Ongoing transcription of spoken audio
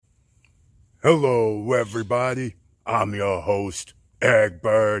Hello, everybody. I'm your host,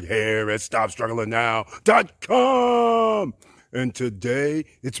 Egbert, here at StopStrugglingNow.com. And today,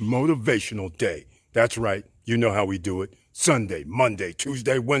 it's Motivational Day. That's right. You know how we do it. Sunday, Monday,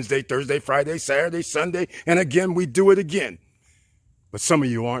 Tuesday, Wednesday, Thursday, Friday, Saturday, Sunday, and again, we do it again. But some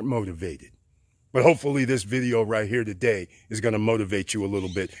of you aren't motivated. But hopefully this video right here today is going to motivate you a little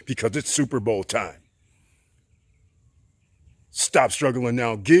bit because it's Super Bowl time. Stop Struggling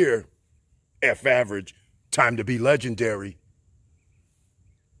Now gear. F average, time to be legendary.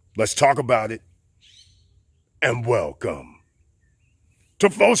 Let's talk about it. And welcome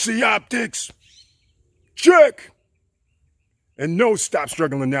to Foci Optics. Check. And no Stop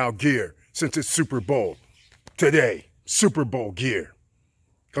Struggling Now gear since it's Super Bowl. Today, Super Bowl gear.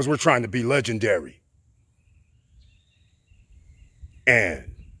 Because we're trying to be legendary.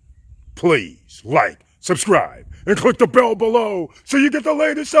 And please like, subscribe, and click the bell below so you get the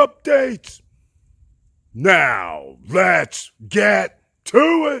latest updates. Now, let's get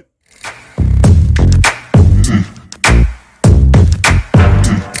to it.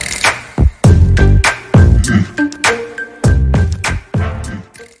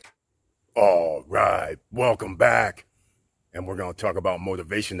 All right, welcome back. And we're going to talk about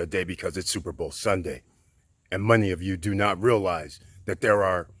motivation today because it's Super Bowl Sunday. And many of you do not realize that there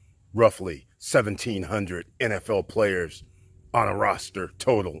are roughly 1,700 NFL players on a roster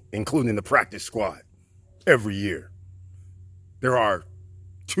total, including the practice squad. Every year, there are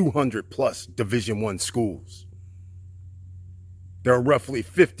 200 plus Division I schools. There are roughly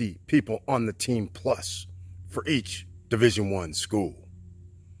 50 people on the team plus for each Division I school.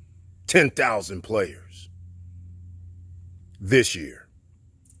 10,000 players. This year,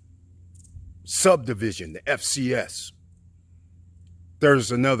 subdivision, the FCS,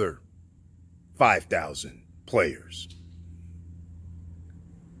 there's another 5,000 players.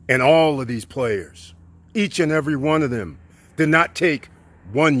 And all of these players, each and every one of them, did not take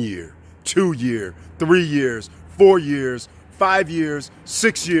 1 year, 2 years, 3 years, 4 years, 5 years,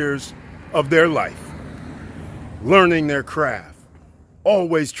 6 years of their life, learning their craft,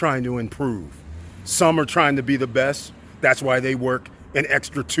 always trying to improve. Some are trying to be the best. That's why they work an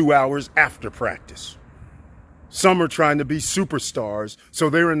extra 2 hours after practice. Some are trying to be superstars, so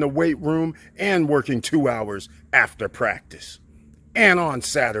they're in the weight room and working 2 hours after practice and on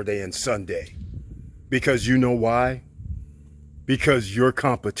Saturday and Sunday. Because you know why? Because your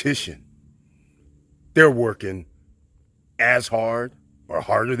competition, they're working as hard or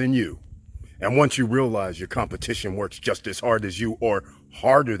harder than you. And once you realize your competition works just as hard as you or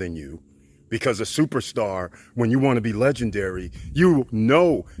harder than you, because a superstar, when you want to be legendary, you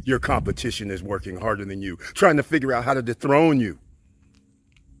know your competition is working harder than you, trying to figure out how to dethrone you.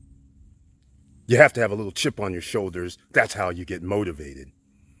 You have to have a little chip on your shoulders. That's how you get motivated.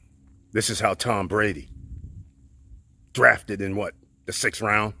 This is how Tom Brady drafted in what? The 6th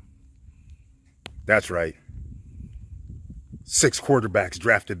round? That's right. 6 quarterbacks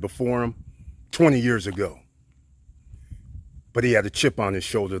drafted before him 20 years ago. But he had a chip on his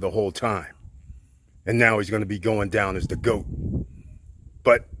shoulder the whole time. And now he's going to be going down as the GOAT.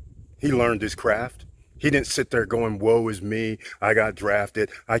 But he learned his craft. He didn't sit there going, woe is me. I got drafted.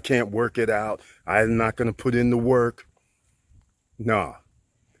 I can't work it out. I'm not going to put in the work. Nah.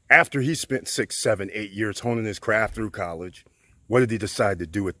 After he spent 6, 7, 8 years honing his craft through college, what did he decide to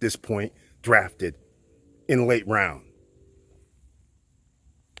do at this point? Drafted in late round.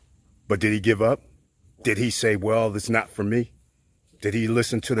 But did he give up? Did he say, well, it's not for me? Did he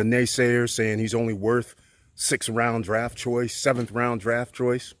listen to the naysayers saying he's only worth 6th round draft choice, 7th round draft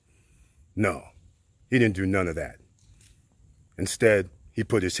choice? No, he didn't do none of that. Instead, he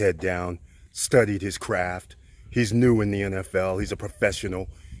put his head down, studied his craft. He's new in the NFL. He's a professional.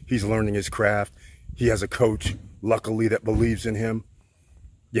 He's learning his craft. He has a coach, luckily, that believes in him.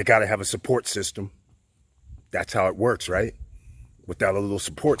 You got to have a support system. That's how it works, right? Without a little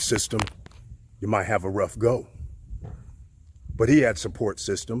support system, you might have a rough go. But he had support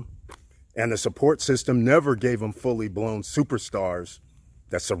system, and the support system never gave him fully blown superstars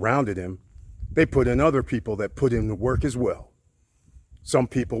that surrounded him. They put in other people that put in the work as well. Some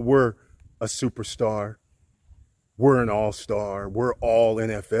people were a superstar, were an all-star, were all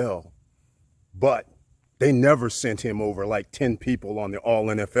NFL, but they never sent him over like 10 people on the all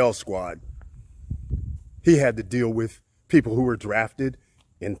NFL squad. He had to deal with people who were drafted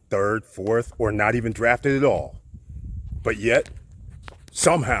in 3rd, 4th, or not even drafted at all. But yet,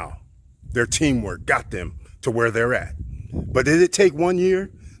 somehow, their teamwork got them to where they're at. But did it take 1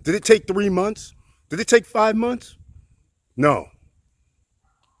 year? Did it take 3 months? Did it take 5 months? No.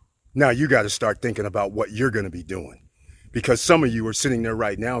 Now you got to start thinking about what you're going to be doing. Because some of you are sitting there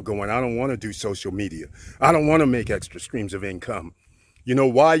right now going, I don't want to do social media. I don't want to make extra streams of income. You know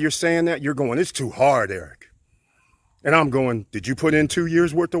why you're saying that? You're going, it's too hard, Eric. And I'm going, did you put in 2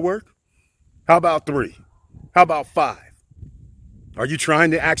 years worth of work? How about 3? How about 5? Are you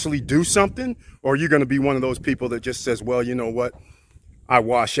trying to actually do something? Or are you going to be one of those people that just says, well, you know what? I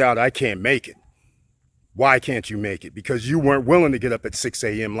wash out. I can't make it. Why can't you make it? Because you weren't willing to get up at 6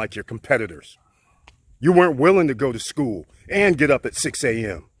 a.m. like your competitors. You weren't willing to go to school and get up at 6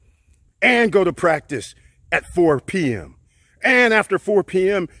 a.m. and go to practice at 4 p.m. And after 4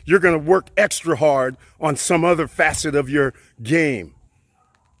 p.m., you're going to work extra hard on some other facet of your game.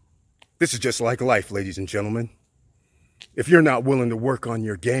 This is just like life, ladies and gentlemen. If you're not willing to work on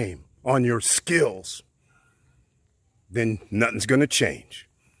your game, on your skills, then nothing's going to change.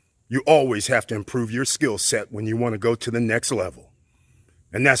 You always have to improve your skill set when you want to go to the next level.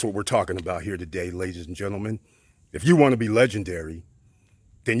 And that's what we're talking about here today, ladies and gentlemen. If you want to be legendary,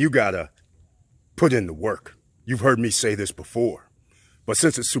 then you got to put in the work. You've heard me say this before, but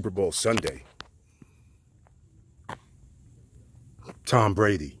since it's Super Bowl Sunday, Tom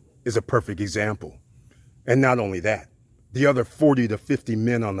Brady is a perfect example. And not only that, the other 40 to 50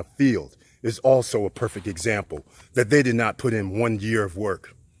 men on the field is also a perfect example that they did not put in 1 year of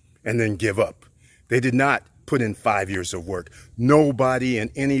work and then give up. They did not put in 5 years of work. Nobody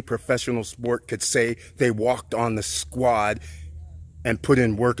in any professional sport could say they walked on the squad and put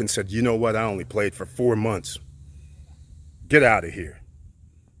in work and said, you know what, I only played for 4 months. Get out of here.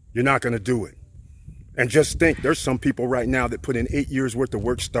 You're not going to do it. And just think, there's some people right now that put in 8 years worth of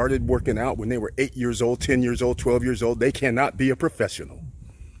work, started working out when they were 8 years old, 10 years old, 12 years old. They cannot be a professional.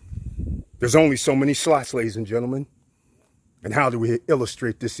 There's only so many slots, ladies and gentlemen. And how do we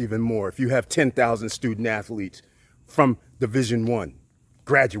illustrate this even more? If you have 10,000 student athletes from Division I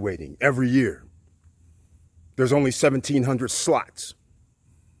graduating every year, there's only 1,700 slots.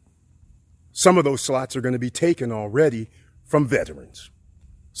 Some of those slots are going to be taken already from veterans.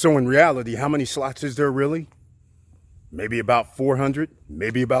 So in reality, how many slots is there really? Maybe about 400,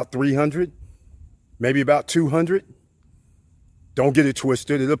 maybe about 300, maybe about 200. Don't get it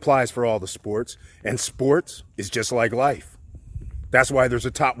twisted. It applies for all the sports. And sports is just like life. That's why there's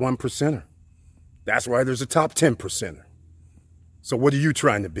a top 1%er. That's why there's a top 10%er. So what are you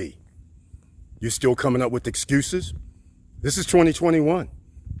trying to be? You still coming up with excuses? This is 2021.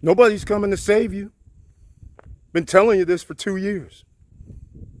 Nobody's coming to save you. Been telling you this for 2 years.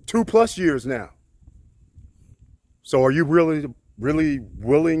 2+ years now. So are you really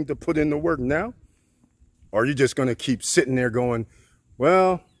willing to put in the work now? Or are you just going to keep sitting there going,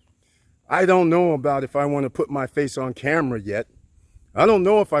 well, I don't know about if I want to put my face on camera yet. I don't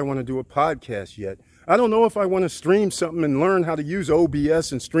know if I want to do a podcast yet. I don't know if I want to stream something and learn how to use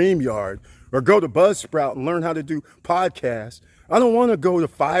OBS and StreamYard, or go to Buzzsprout and learn how to do podcasts. I don't want to go to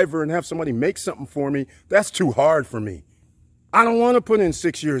Fiverr and have somebody make something for me. That's too hard for me. I don't want to put in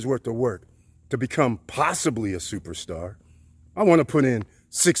 6 years worth of work to become possibly a superstar. I want to put in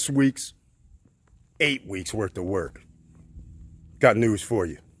 6 weeks, 8 weeks worth of work. Got news for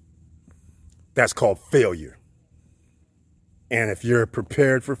you. That's called failure. And if you're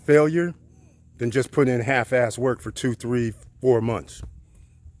prepared for failure, then just put in half-ass work for 2, 3, 4 months.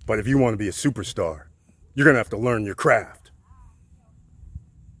 But if you want to be a superstar, you're going to have to learn your craft.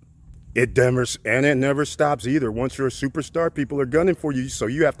 It never stops either. Once you're a superstar, people are gunning for you, so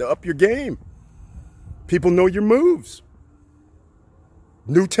you have to up your game. People know your moves.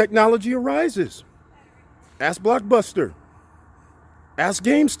 New technology arises. Ask Blockbuster. Ask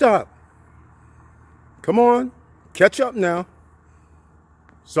GameStop. Come on, catch up now.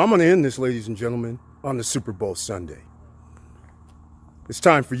 So I'm going to end this, ladies and gentlemen, on the Super Bowl Sunday. It's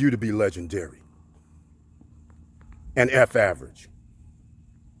time for you to be legendary and F average.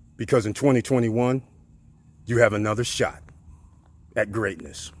 Because in 2021, you have another shot at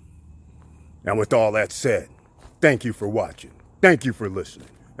greatness. And with all that said, thank you for watching. Thank you for listening.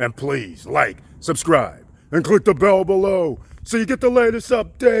 And please like, subscribe, and click the bell below so you get the latest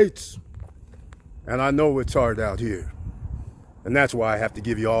updates. And I know it's hard out here. And that's why I have to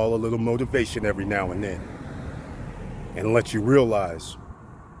give you all a little motivation every now and then. And let you realize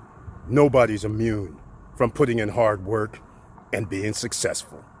nobody's immune from putting in hard work and being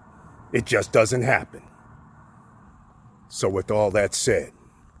successful. It just doesn't happen. So with all that said,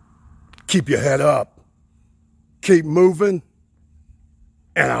 keep your head up, keep moving,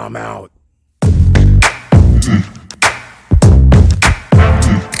 and I'm out.